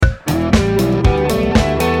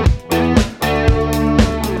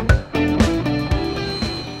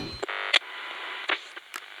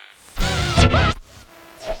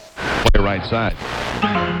side.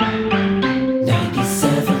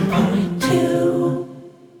 97.2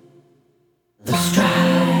 The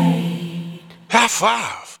Stride. High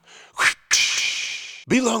five!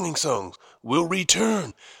 Belonging Songs will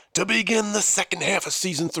return to begin the second half of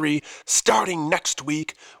Season 3, starting next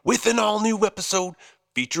week with an all-new episode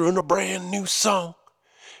featuring a brand new song.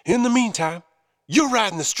 In the meantime, you're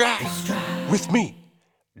riding the stride with me,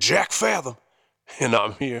 Jack Fathom, and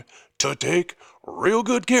I'm here to take real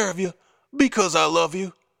good care of you because I love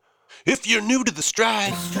you. If you're new to the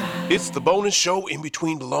stride, it's the bonus show in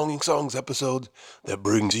between Belonging Songs episodes that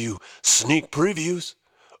brings you sneak previews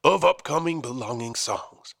of upcoming Belonging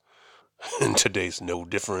Songs. And today's no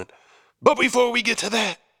different. But before we get to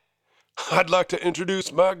that, I'd like to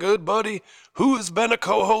introduce my good buddy who has been a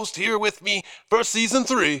co-host here with me for Season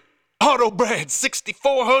 3, Auto Brad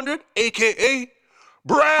 6400, a.k.a.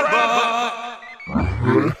 Brad.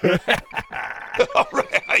 All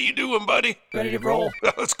right, how you doing, buddy? Ready to roll.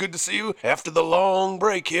 It's good to see you after the long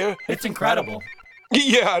break here. It's incredible.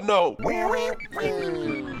 Yeah, I know.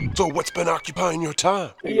 So what's been occupying your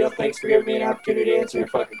time? Hey, thanks for giving me an opportunity to answer your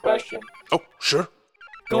fucking question. Oh, sure.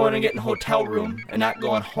 Going and getting a hotel room and not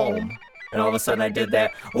going home. And all of a sudden I did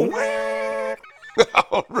that. All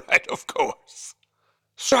right, of course.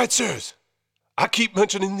 Stride sirs, I keep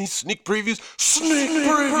mentioning these sneak previews. Sneak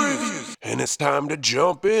previews! And it's time to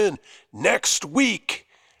jump in next week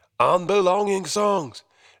on Belonging Songs.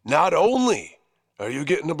 Not only are you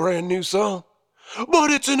getting a brand new song,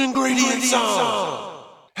 but it's an ingredient song.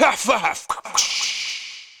 High five.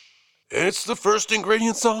 It's the first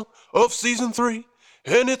ingredient song of Season 3,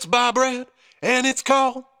 and it's by Brad, and it's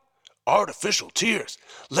called Artificial Tears.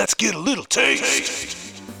 Let's get a little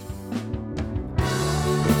taste.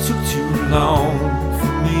 It took too long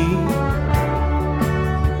for me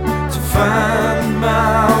to find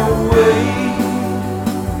my way.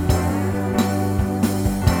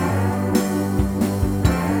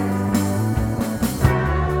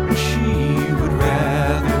 She would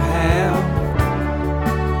rather have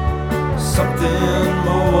something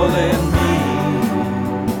more than me.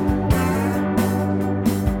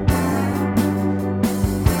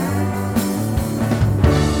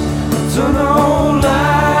 Done all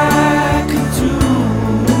I could do.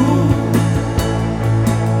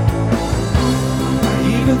 I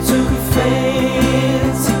even took a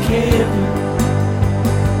fancy cabin,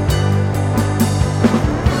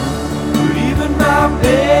 but even my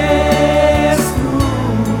best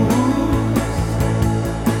moves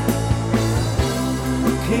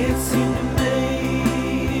can't seem to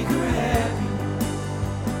make her happy.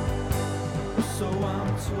 So I'm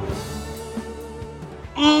told.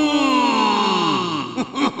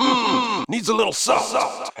 Needs a little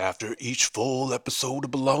salt. After each full episode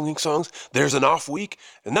of Belonging Songs, there's an off week,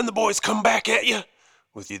 and then the boys come back at you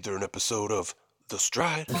with either an episode of The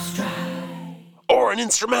Stride or an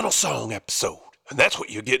instrumental song episode. And that's what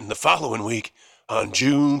you're getting the following week on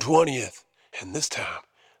June 20th. And this time,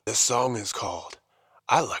 this song is called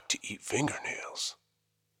I Like to Eat Fingernails.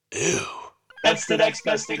 Ew. That's the next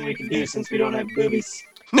best thing we can do since we don't have boobies.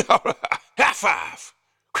 All right. High five.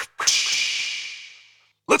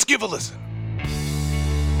 Let's give a listen.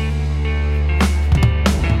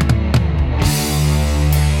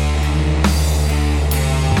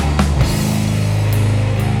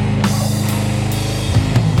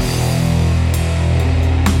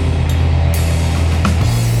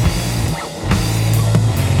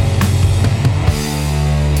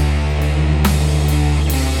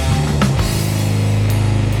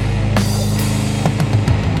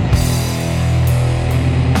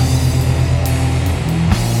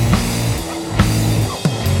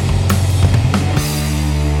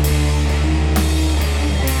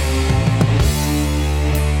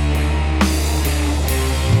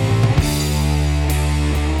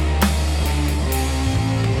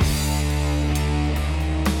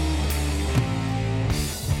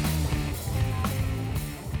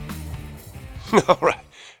 All right,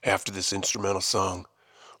 after this instrumental song,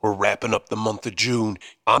 we're wrapping up the month of June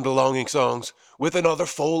on Belonging Songs with another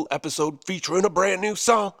full episode featuring a brand new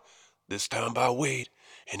song, this time by Wade,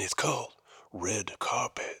 and it's called Red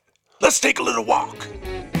Carpet. Let's take a little walk.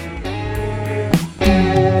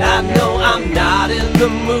 I know I'm not in the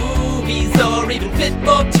movies or even fit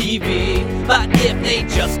for TV, but if they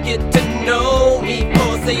just get to know me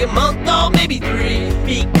for say a month or maybe 3,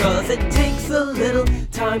 because it takes a little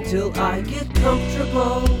time till I get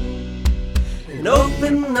comfortable and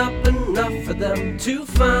open up enough for them to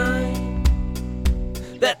find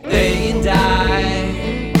that they and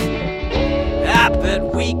I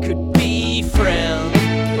bet we could be friends.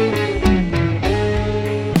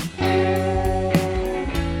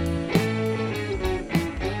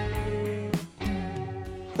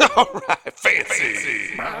 All right,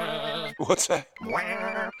 fancy. What's that?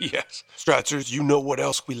 Yes. Stridesters, you know what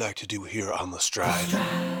else we like to do here on The Stride?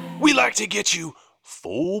 We like to get you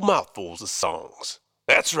full mouthfuls of songs.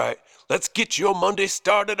 That's right. Let's get your Monday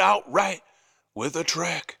started out right with a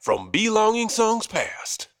track from Belonging Songs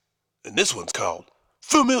Past. And this one's called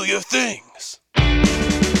Familiar Things.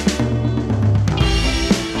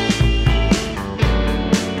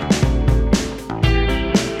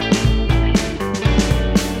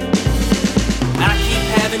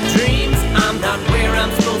 Dreams, I'm not where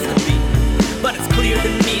I'm supposed to be, but it's clear to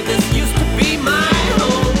me this used to be my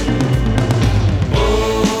home.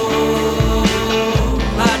 Oh,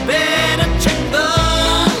 I'd better check the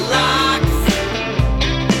locks,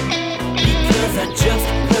 because I just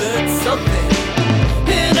heard something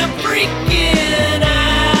and I'm freaking out.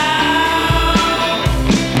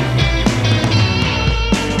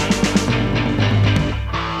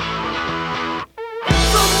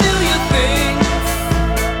 Familiar things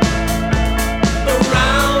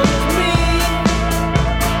around me,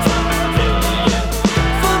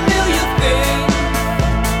 familiar things,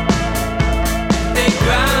 they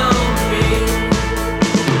ground me.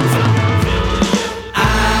 I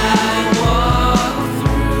walk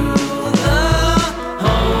through the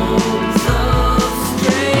homes of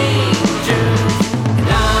strangers, and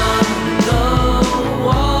on the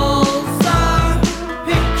walls are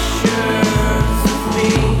pictures of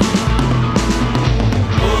me.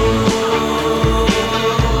 Oh,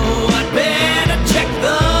 I'd better check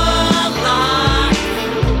the lock,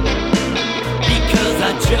 because I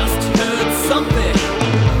just heard something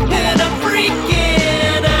and I'm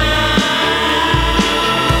freaking out.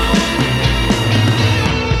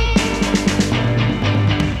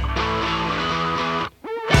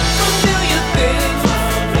 Familiar things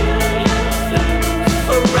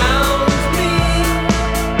around me,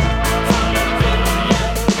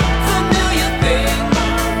 familiar things,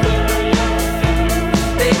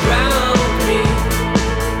 they ground me.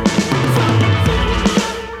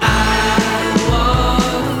 I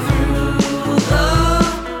walk through the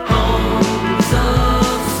homes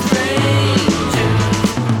of strangers,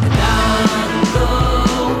 and on the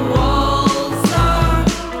walls are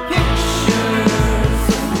pictures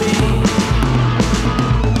of me.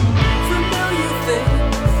 Familiar things. Familiar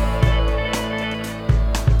things.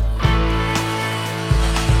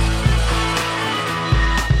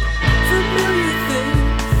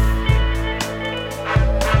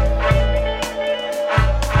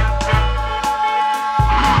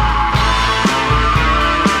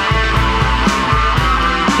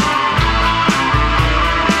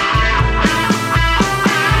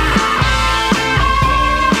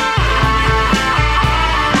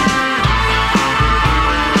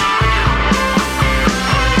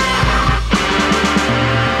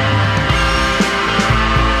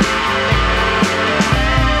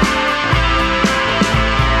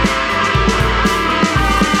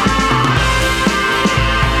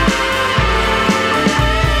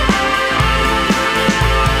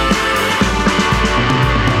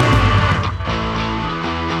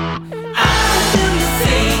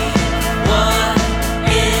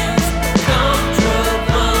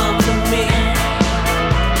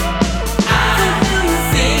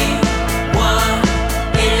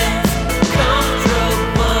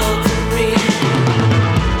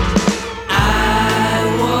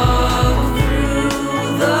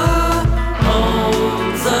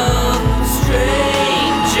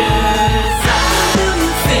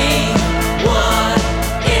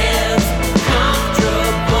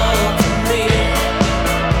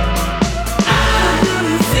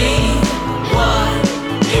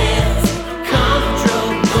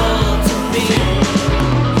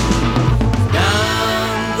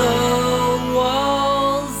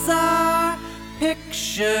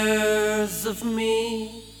 Pictures of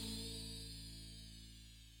me.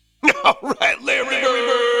 All right, Larry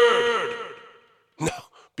Bird. Now,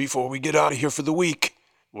 before we get out of here for the week,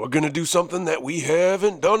 we're going to do something that we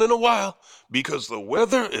haven't done in a while because the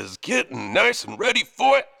weather is getting nice and ready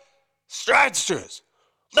for it. Stridesters,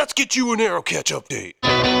 let's get you an arrow catch update.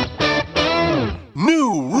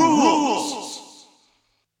 New rules.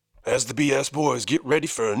 As the BS boys get ready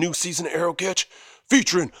for a new season of arrow catch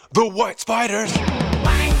featuring the White Spiders.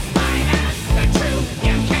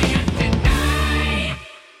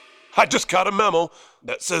 I just got a memo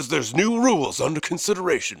that says there's new rules under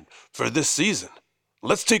consideration for this season.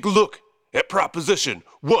 Let's take a look at Proposition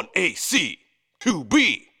 1AC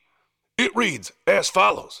 2B. It reads as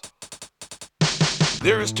follows.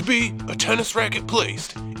 There is to be a tennis racket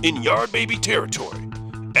placed in yard baby territory,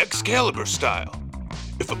 Excalibur style.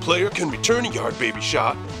 If a player can return a yard baby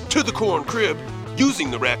shot to the corn crib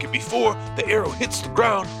using the racket before the arrow hits the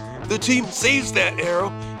ground, the team saves that arrow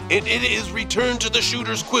and it is returned to the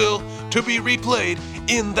shooter's quill to be replayed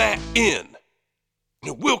in that end.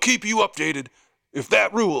 We'll keep you updated if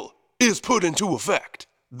that rule is put into effect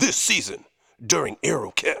this season during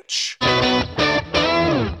arrow catch.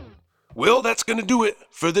 Well, that's going to do it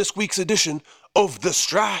for this week's edition of The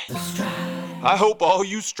Stride. I hope all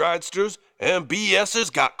you Stridesters and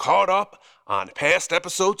BSers got caught up on past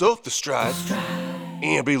episodes of The Stride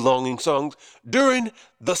and belonging songs during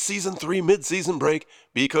the Season 3 mid-season break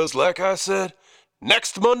because, like I said,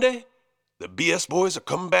 next Monday, the BS boys are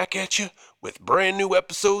coming back at you with brand new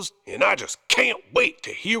episodes, and I just can't wait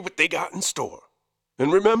to hear what they got in store.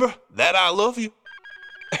 And remember that I love you,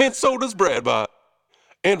 and so does Bradbot.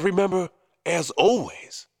 And remember, as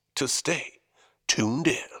always, to stay tuned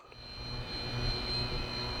in.